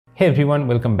Hey everyone,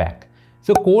 welcome back.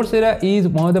 So Coursera is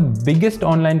one of the biggest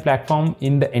online platform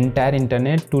in the entire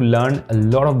internet to learn a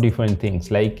lot of different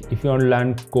things. Like if you want to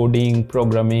learn coding,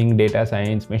 programming, data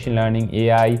science, machine learning,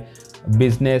 AI,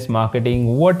 business, marketing,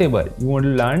 whatever you want to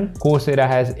learn, Coursera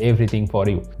has everything for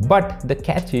you. But the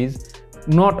catch is,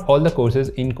 not all the courses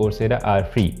in Coursera are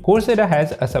free. Coursera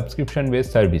has a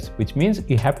subscription-based service, which means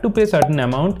you have to pay a certain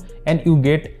amount and you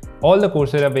get all the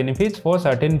Coursera benefits for a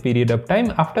certain period of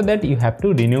time. After that, you have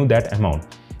to renew that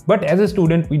amount. But as a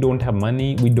student, we don't have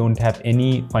money, we don't have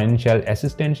any financial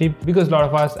assistantship, because a lot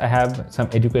of us have some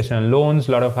educational loans,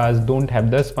 a lot of us don't have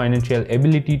this financial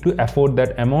ability to afford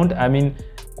that amount. I mean,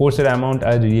 Coursera amount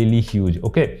are really huge,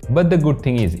 okay? But the good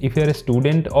thing is, if you're a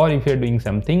student or if you're doing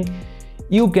something,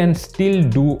 you can still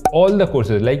do all the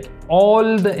courses, like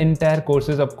all the entire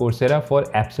courses of Coursera for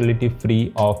absolutely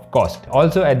free of cost.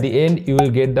 Also at the end, you will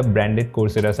get the branded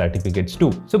Coursera certificates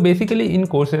too. So basically in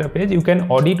Coursera page, you can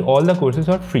audit all the courses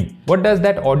for free. What does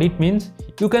that audit means?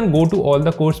 You can go to all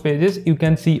the course pages, you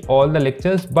can see all the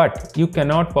lectures, but you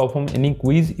cannot perform any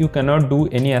quiz, you cannot do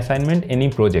any assignment, any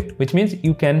project, which means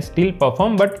you can still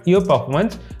perform, but your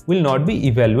performance will not be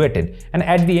evaluated. And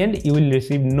at the end, you will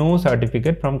receive no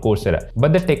certificate from Coursera.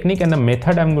 But the technique and the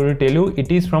method I'm going to tell you,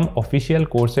 it is from official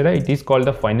Coursera. It is called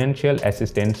the Financial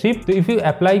Assistanship. So if you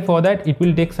apply for that, it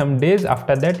will take some days.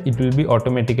 After that, it will be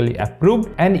automatically approved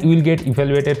and you will get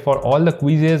evaluated for all the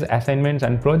quizzes, assignments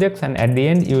and projects. And at the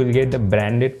end, you will get the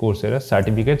branded Coursera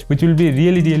certificates, which will be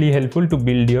really helpful to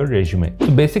build your resume.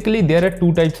 So basically, there are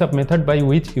two types of method by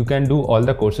which you can do all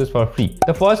the courses for free.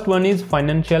 The first one is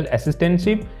Financial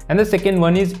Assistantship, and the second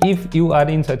one is if you are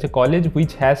in such a college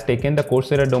which has taken the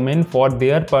Coursera domain for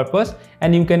their purpose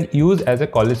and you can use as a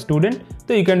college student,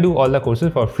 so you can do all the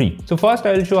courses for free. So first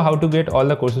I will show how to get all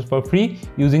the courses for free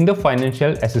using the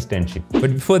Financial Assistantship.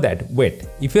 But before that, wait,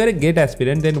 if you are a GATE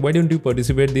aspirant, then why don't you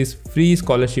participate this free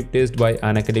scholarship test by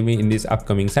Unacademy in this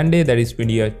upcoming Sunday, that is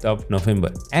 20th of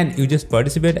November. And you just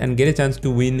participate and get a chance to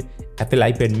win Apple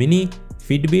iPad mini,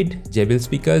 Fitbit, JBL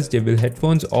speakers, JBL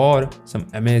headphones, or some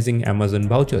amazing Amazon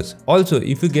vouchers. Also,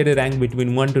 if you get a rank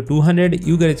between 1 to 200,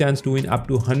 you get a chance to win up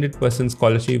to 100%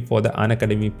 scholarship for the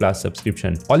Unacademy Plus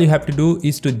subscription. All you have to do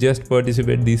is to just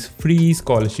participate this free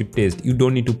scholarship test. You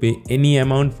don't need to pay any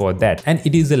amount for that. And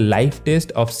it is a live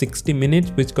test of 60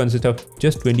 minutes, which consists of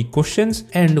just 20 questions.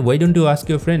 And why don't you ask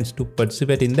your friends to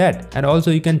participate in that? And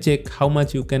also you can check how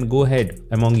much you can go ahead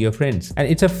among your friends. And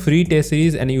it's a free test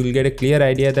series and you will get a clear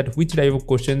idea that which type of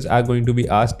questions are going to be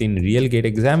asked in real GATE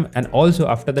exam. And also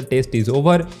after the test is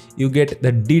over, you get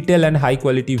the detailed and high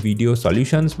quality video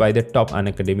solutions by the top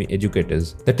Unacademy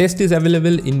educators. The test is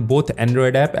available in both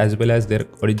Android app as well as their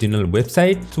original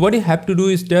website. So what you have to do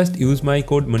is just use my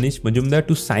code MANISHMAZUMDER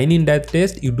to sign in that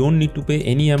test. You don't need to pay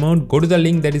any amount. Go to the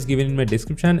link that is given in my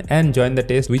description and join the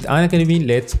test with Unacademy.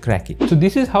 Let's crack it. So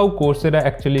this is how Coursera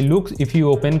actually looks if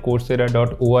you open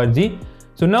coursera.org.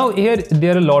 So now here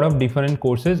there are a lot of different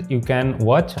courses you can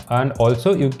watch, and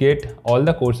also you get all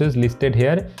the courses listed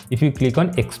here. If you click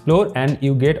on explore, and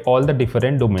you get all the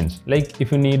different domains, like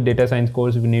if you need data science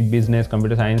course, if you need business,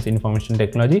 computer science, information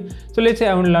technology. So let's say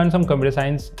I want to learn some computer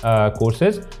science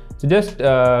courses. So just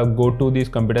go to this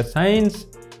computer science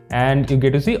and you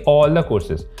get to see all the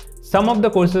courses. Some of the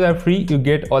courses are free. You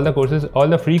get all the courses, all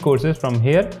the free courses from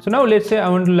here. So now let's say I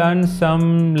want to learn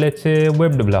some, let's say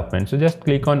web development. So just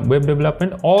click on web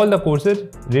development. All the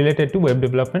courses related to web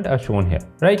development are shown here,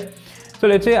 right? So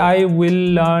let's say I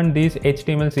will learn this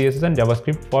HTML, CSS and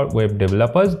JavaScript for web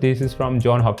developers. This is from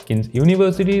Johns Hopkins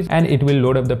University and it will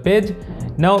load up the page.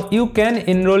 Now you can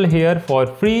enroll here for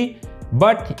free,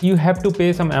 but you have to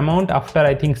pay some amount after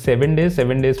I think 7 days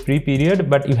free period,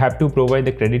 but you have to provide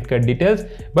the credit card details.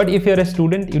 But if you're a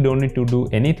student, you don't need to do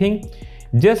anything.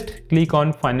 Just click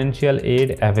on financial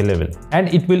aid available, and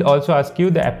it will also ask you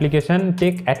the application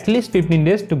take at least 15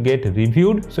 days to get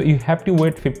reviewed. So you have to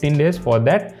wait 15 days for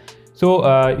that.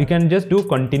 So you can just do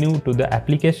continue to the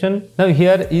application. Now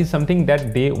here is something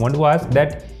that they want to ask,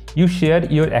 that you share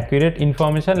your accurate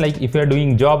information. Like if you are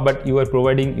doing job but you are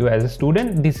providing you as a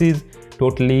student, this is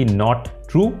totally not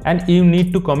true, and you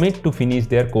need to commit to finish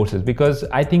their courses, because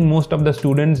I think most of the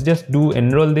students just do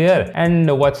enroll there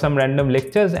and watch some random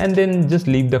lectures and then just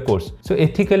leave the course. So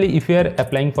ethically, if you are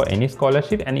applying for any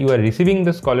scholarship and you are receiving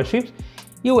the scholarships,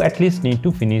 you at least need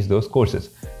to finish those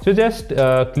courses. So just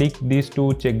click these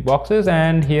two check boxes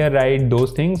and here write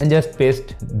those things and just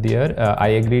paste there. I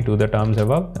agree to the terms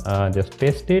above. Just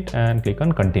paste it and click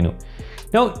on continue.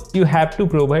 Now you have to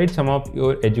provide some of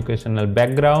your educational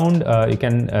background. You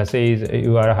can say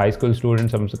you are a high school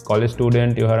student, some college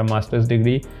student, you have a master's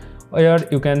degree, or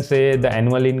you can say the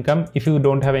annual income. If you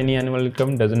don't have any annual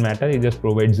income, doesn't matter, you just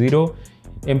provide 0.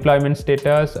 Employment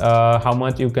status, how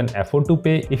much you can afford to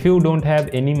pay. If you don't have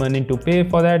any money to pay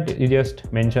for that, you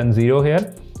just mention 0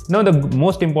 here. Now the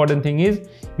most important thing is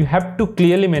you have to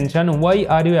clearly mention why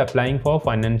are you applying for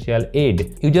financial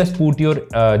aid. You just put your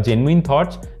genuine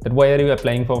thoughts that why are you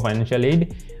applying for financial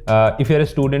aid. If you're a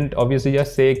student, obviously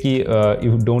just say ki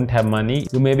you don't have money,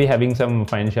 you may be having some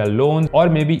financial loans, or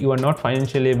maybe you are not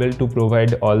financially able to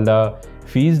provide all the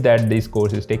fees that this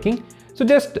course is taking. So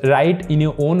just write in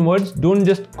your own words, don't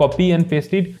just copy and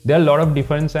paste it. There are a lot of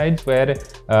different sites where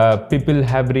people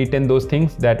have written those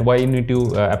things that why you need to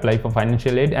apply for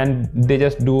financial aid, and they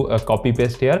just do a copy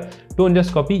paste here. Don't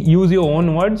just copy, use your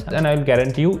own words, and I will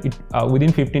guarantee you it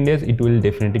within 15 days it will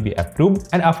definitely be approved.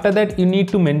 And after that you need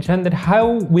to mention that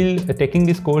how will taking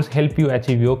this course help you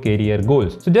achieve your career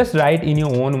goals. So just write in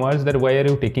your own words that why are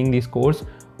you taking this course,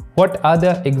 what are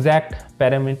the exact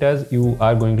parameters you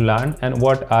are going to learn, and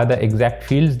what are the exact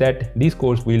fields that this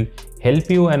course will help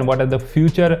you, and what are the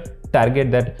future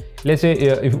target that, let's say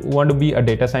if you want to be a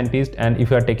data scientist and if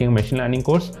you are taking a machine learning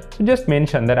course, so just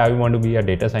mention that I want to be a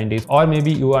data scientist, or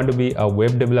maybe you want to be a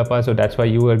web developer, so that's why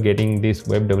you are getting this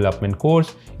web development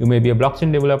course. You may be a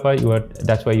blockchain developer,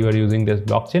 that's why you are using this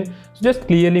blockchain. So just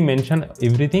clearly mention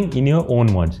everything in your own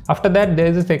words. After that, there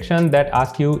is a section that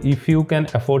asks you if you can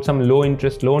afford some low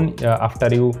interest loan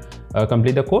after you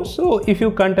complete the course. So if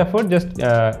you can't afford, just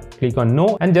click on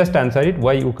no and just answer it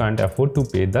why you can't afford to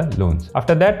pay the loans.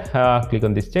 After that, click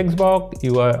on this check box.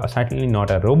 You are certainly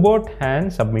not a robot,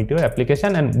 and submit your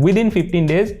application, and within 15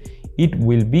 days it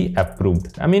will be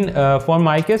approved. I mean, for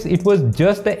my case it was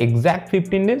just the exact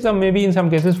 15 days, or maybe in some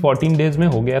cases 14 days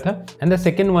mein ho gaya tha. And the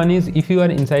second one is if you are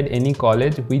inside any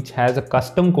college which has a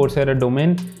custom Coursera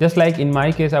domain, just like in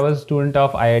my case I was a student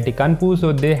of IIT Kanpur,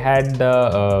 so they had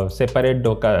the separate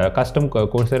custom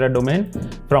Coursera domain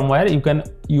from where you can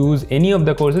use any of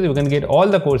the courses. You can get all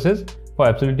the courses for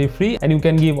absolutely free, and you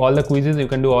can give all the quizzes, you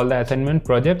can do all the assignment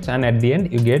projects, and at the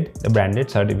end you get the branded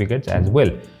certificates as well.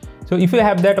 So if you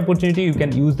have that opportunity, you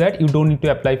can use that. You don't need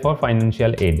to apply for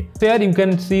financial aid. So here you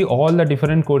can see all the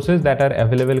different courses that are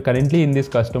available currently in this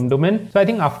custom domain. So I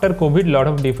think after COVID, a lot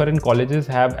of different colleges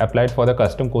have applied for the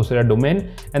custom Coursera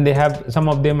domain, and they have, some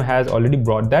of them has already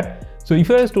brought that. So if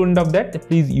you are a student of that,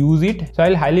 please use it. So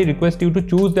I'll highly request you to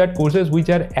choose that courses which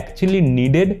are actually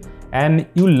needed, and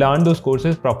you learn those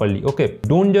courses properly. Okay,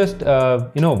 don't just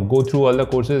go through all the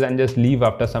courses and just leave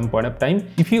after some point of time.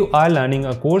 If you are learning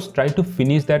a course, try to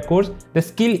finish that course. The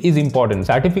skill is important.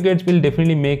 Certificates will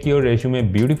definitely make your resume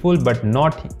beautiful, but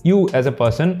not you as a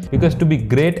person, because to be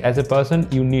great as a person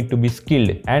you need to be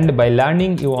skilled, and by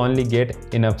learning you only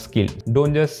get enough skill.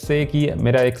 Don't just say ki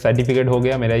mera ek certificate ho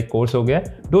gaya, mera ek course ho gaya.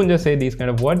 Don't just say these kind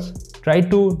of words. Try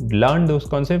to learn those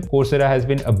concepts. Coursera has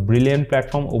been a brilliant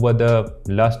platform over the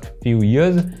last few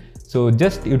years. So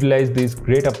just utilize this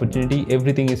great opportunity.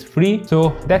 Everything is free. So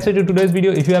that's it to today's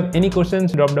video. If you have any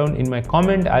questions, drop down in my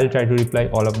comment. I'll try to reply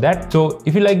all of that. So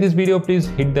if you like this video, please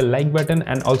hit the like button,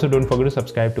 and also don't forget to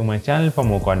subscribe to my channel for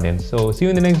more content. So see you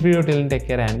in the next video. Till then, take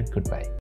care and goodbye.